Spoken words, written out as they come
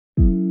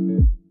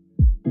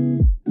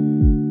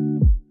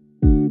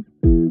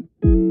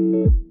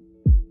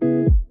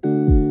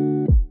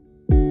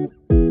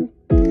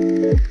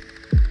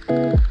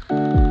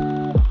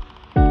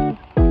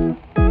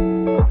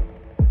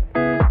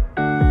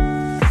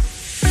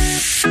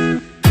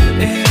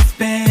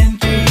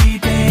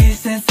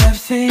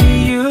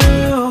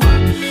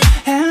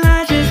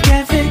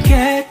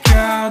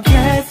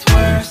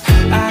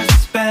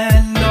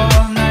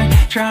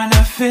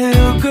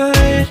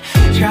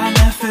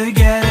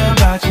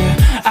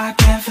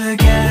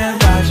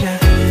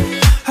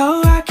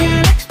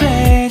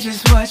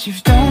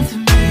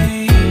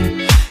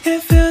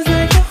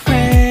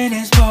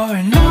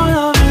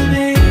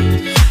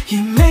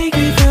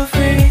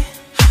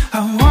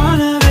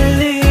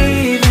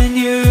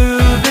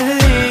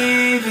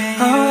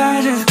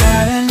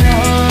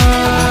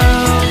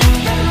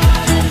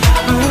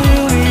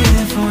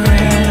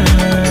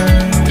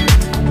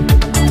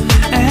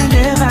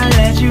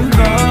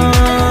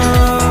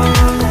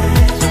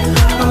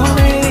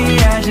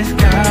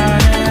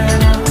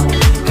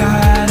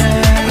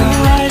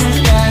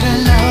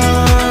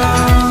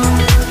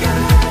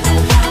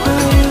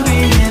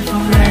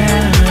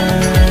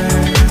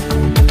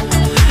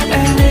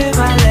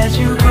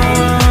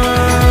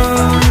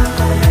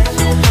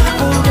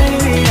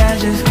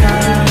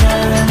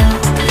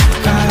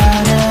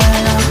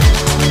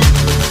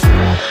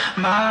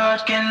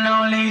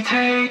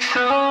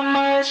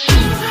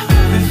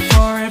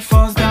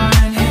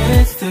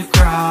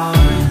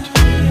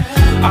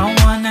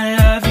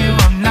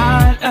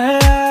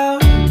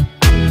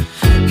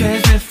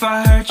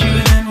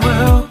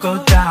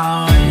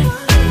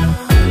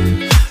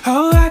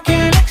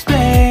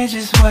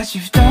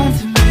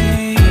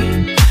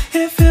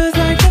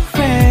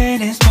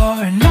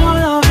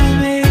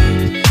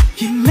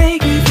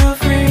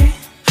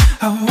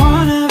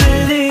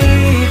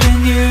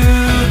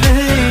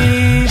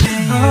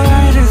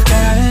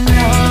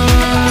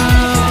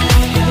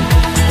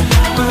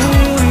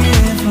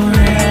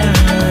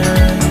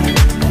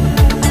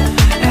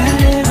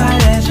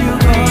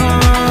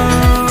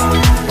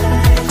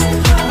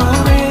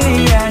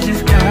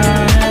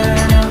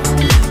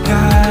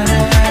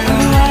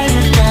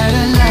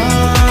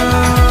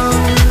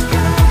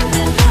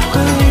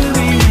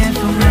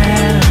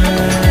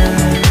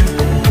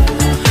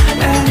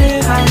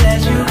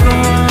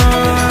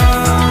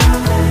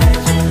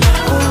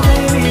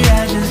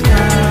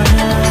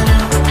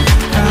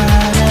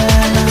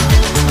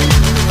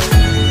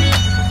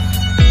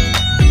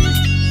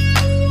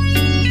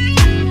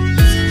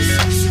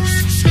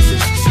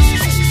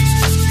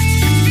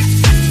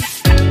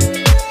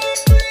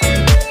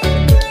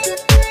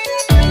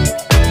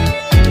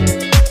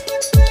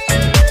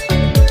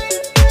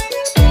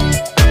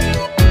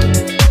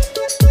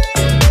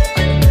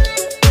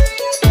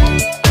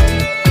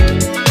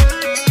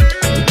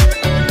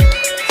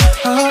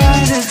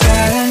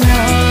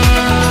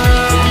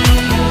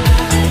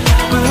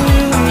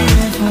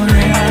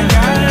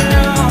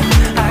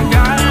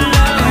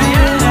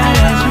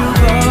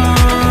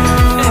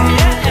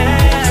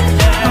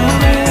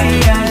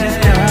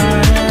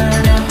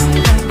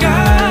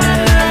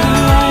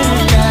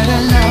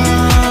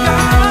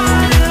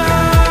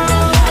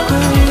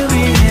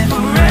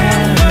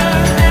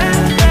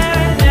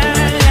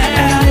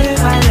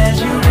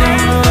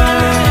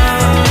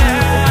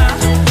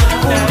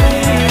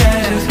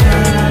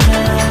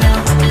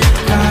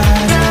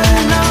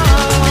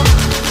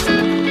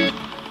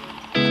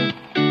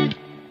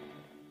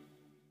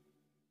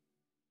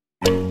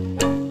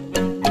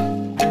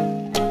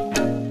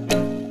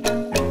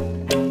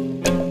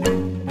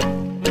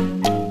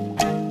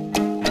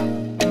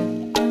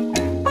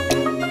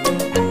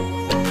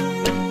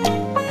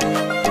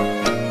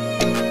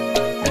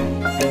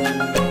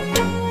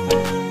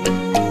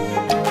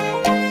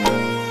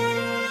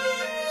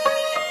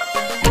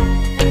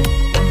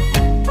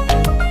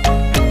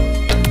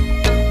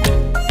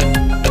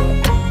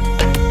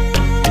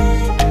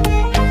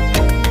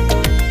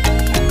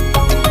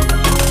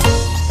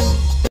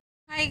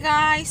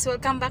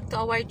welcome back to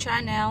our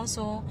channel.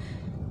 So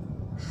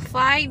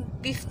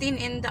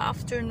 5:15 in the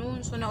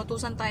afternoon. So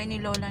nautusan tayo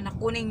ni Lola na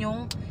kunin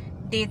yung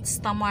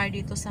dates tamar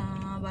dito sa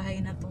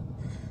bahay na to.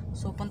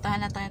 So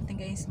puntahan na tayo natin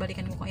guys.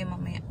 Balikan ko kayo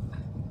mamaya.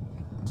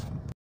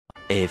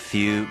 A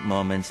few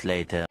moments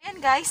later. Ayan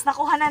guys,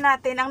 nakuha na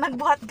natin. Ang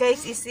nagbuhat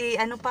guys is si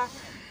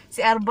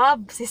si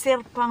Arbab, si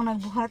Sir pang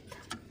nagbuhat.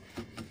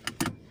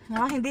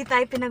 No, hindi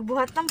tayo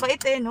pinagbuhat. Ang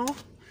bait no.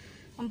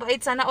 Ang bait,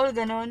 sana all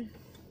ganon.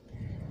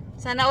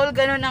 Sana all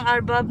ganon ang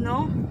Arbab,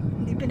 no?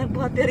 Hindi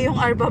pinagbuhat pero yung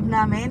Arbab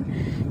namin.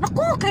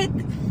 Naku, kahit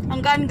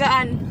ang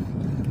gaan-gaan,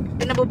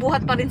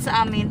 pinabubuhat pa rin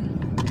sa amin.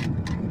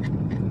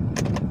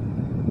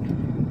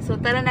 So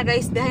tara na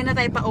guys, biyahe na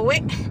tayo pa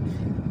uwi.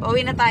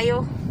 Pauwi na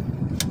tayo.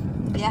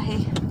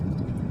 Biyahe.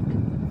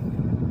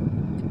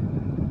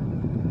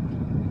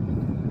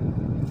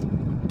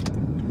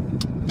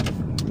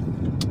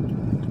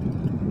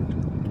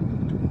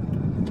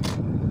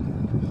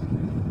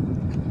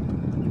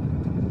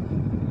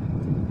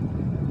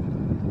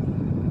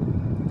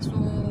 So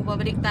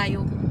babalik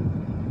tayo.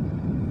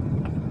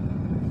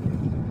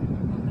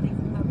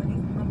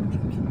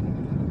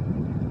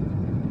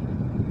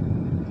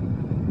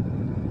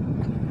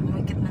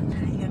 Umikit na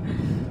tayo.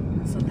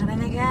 So tara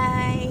na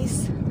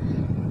guys.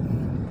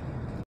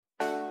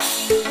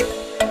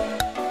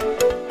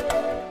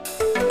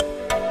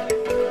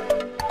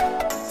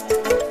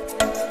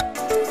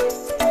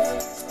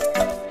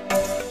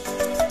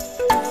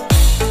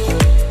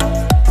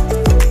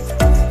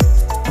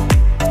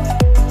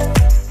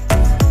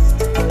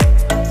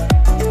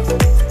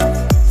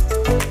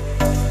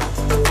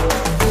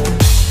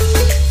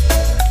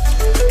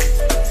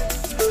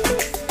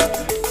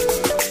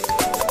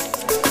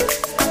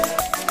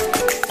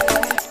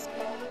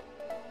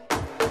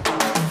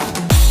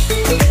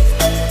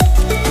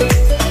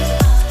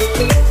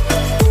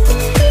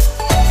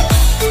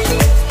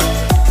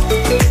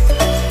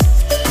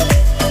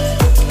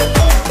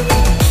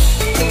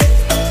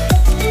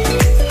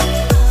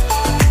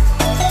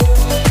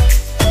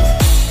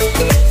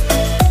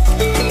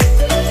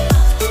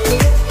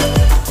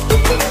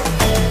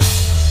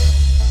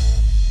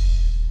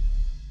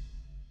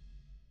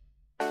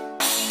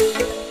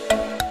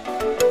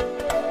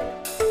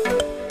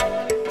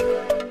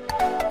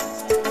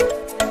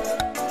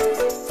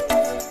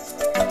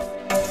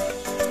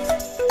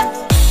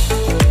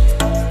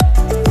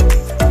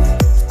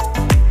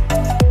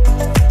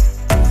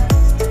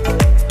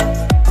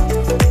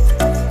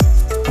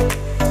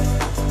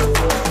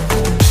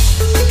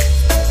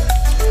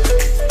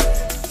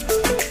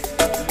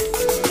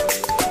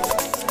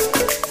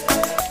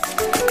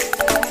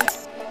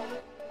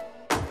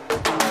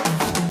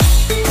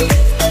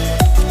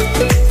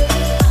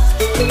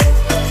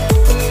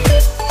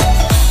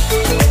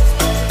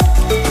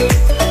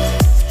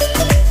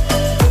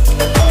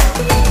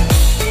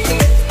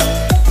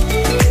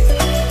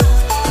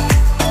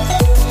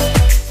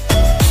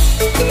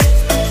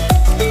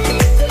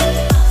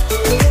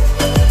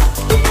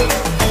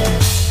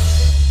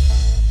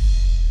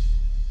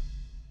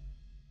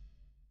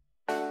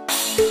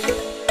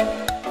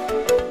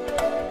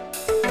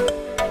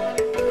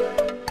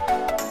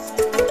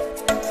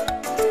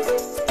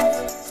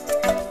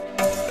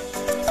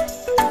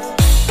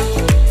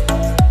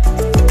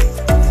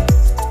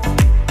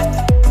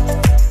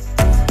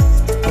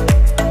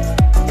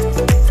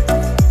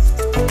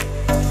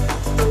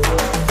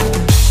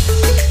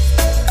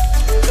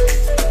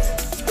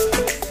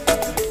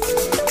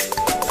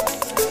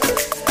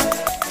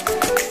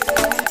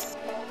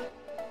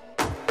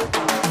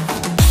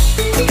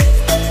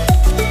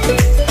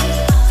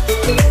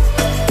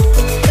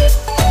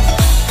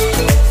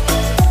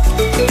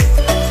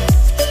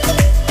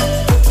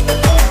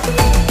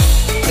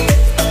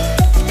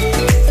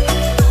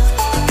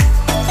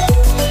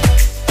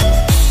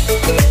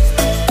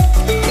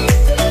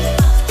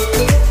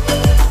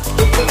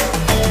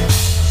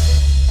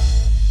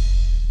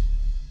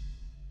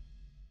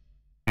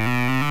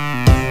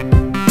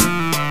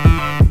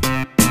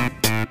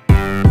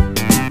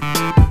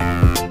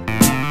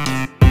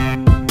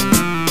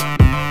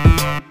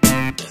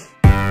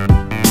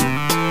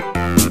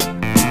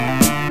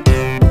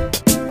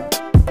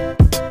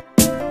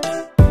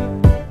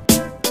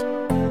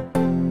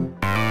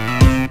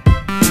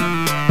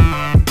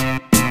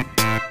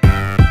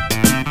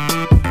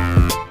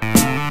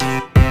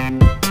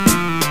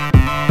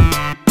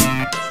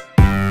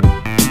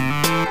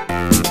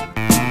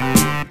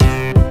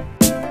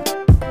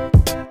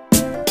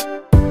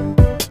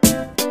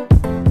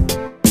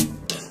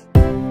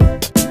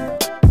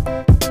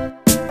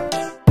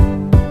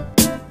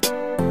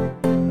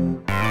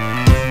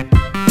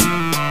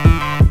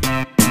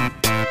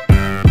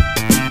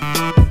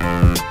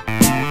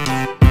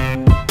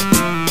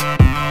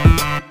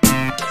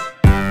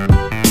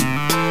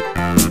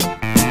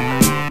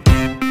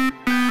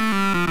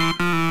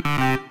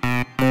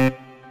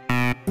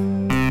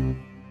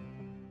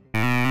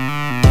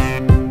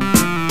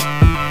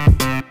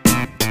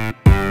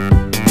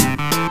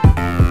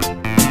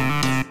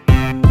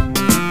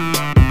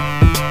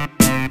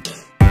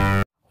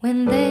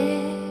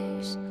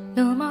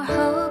 No more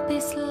hope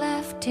is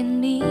left in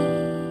me.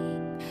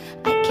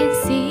 I can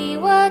see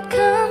what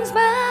comes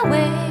my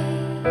way,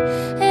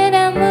 and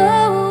I'm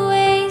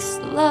always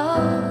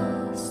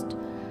lost.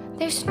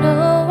 There's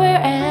nowhere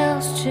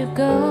else to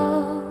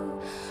go.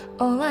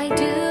 All I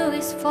do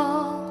is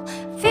fall.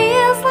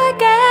 Feels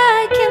like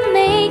I can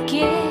make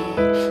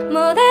it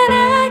more than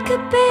I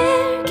could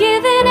bear.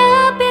 Giving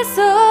up is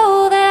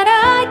all that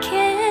I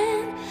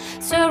can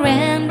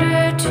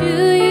surrender to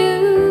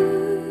you.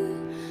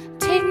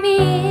 Take me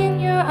in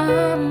your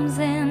arms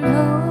and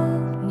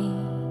hold me.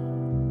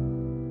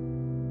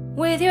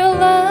 With your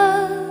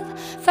love,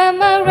 find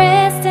my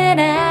rest,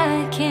 and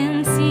I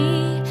can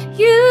see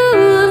you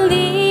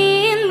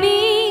lead me.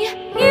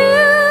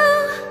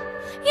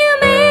 You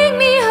make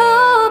me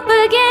hope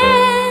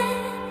again.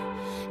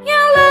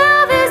 Your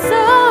love is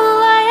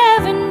all I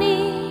ever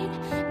need.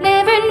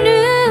 Never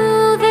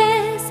knew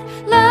this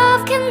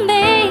love can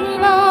make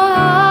my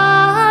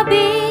heart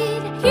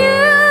beat.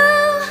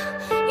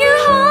 You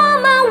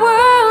hold my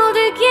world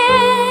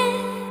again.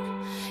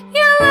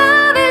 Your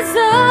love is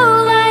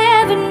all I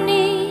ever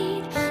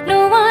need.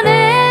 No one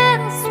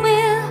else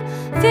will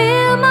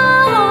fill my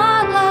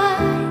heart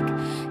like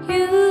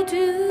you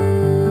do.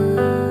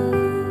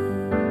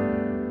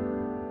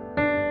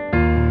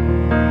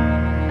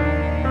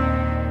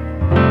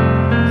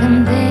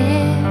 And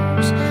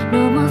there's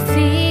no more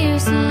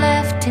fears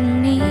left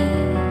in me.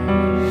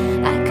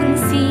 I can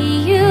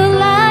see you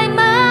light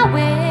my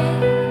way,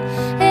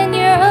 and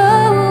you're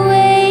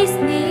always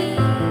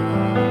near.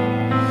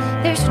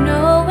 There's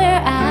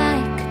nowhere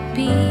I could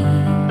be.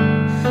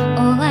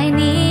 All I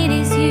need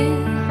is you.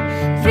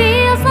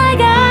 Feels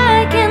like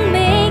I can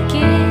make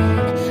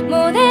it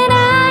more than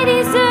I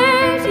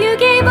deserve. You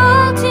gave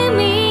all to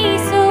me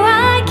so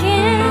I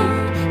can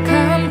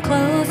come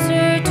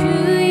closer to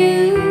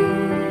you.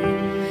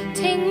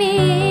 Take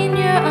me in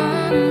your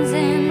arms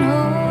and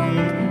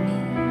hold me.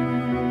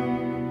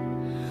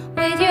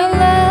 With your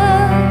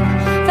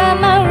love, find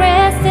my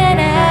rest, and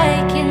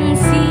I can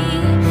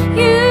see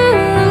you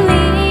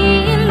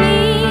lead me.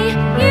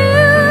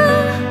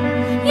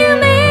 You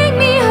make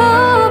me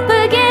hope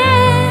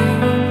again.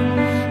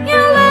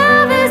 Your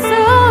love is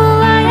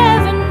all I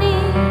ever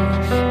need.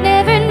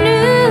 Never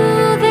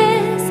knew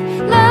this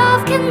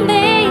love can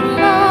make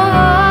my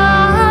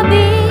heart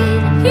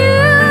beat.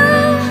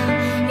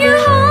 You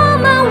hold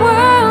my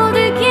world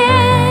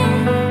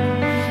again.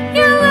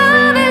 Your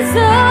love is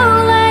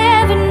all I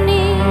ever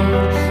need.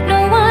 No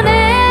one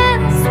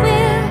else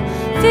will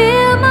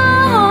fill my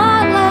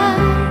heart like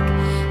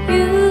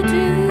you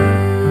do.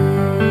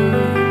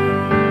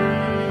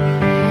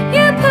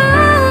 You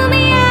pull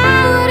me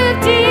out of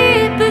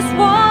deepest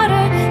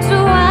water so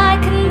I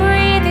can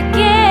breathe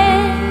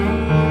again.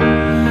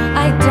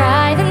 I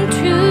dive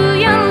into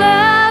your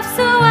love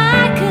so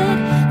I could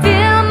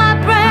feel my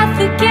breath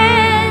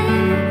again.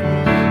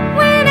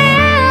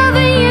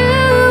 Whenever you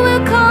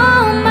will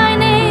call my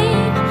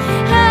name,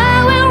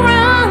 I will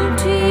run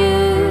to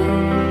you.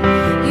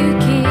 You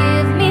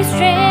give me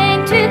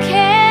strength to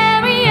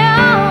carry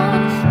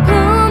on.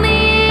 Pull me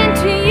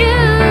into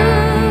you.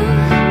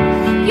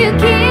 You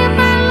give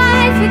my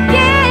life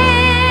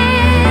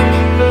again.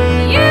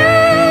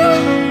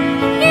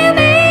 You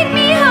make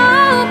me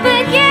hope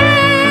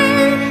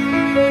again.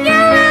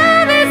 Your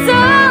love is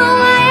all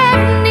I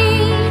ever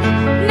need.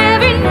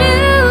 Never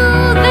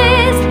knew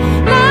this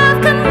love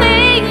could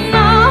make my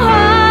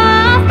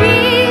heart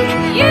beat.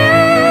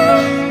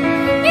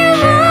 You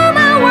hold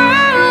my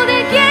world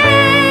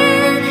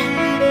again.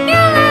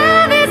 Your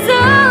love is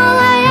all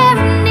I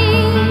ever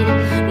need.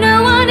 No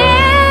one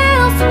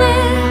else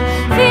will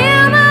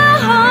fill my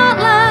heart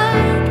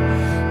like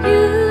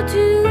you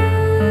do.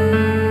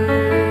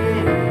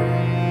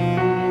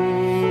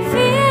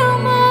 Fill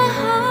my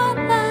heart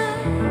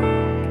like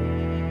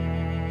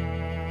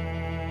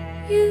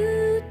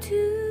you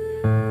do.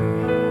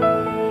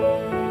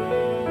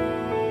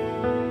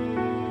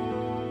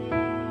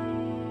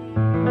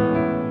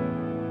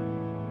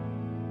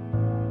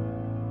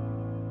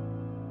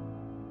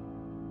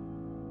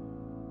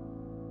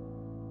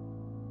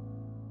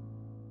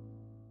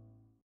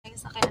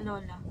 Sa kay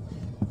Lola.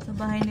 Sa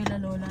bahay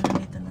nila Lola,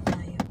 nandito na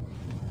tayo.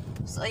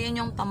 So, ayun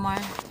yung tamar.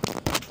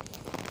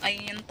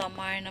 Ayun yung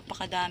tamar,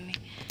 napakadami.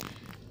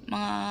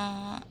 Mga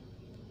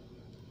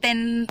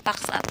 10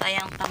 packs ata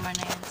yung tamar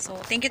na yun. So,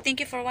 thank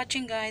you for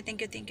watching guys.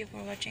 Thank you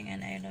for watching,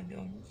 and I love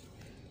you all.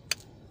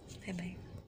 Bye bye.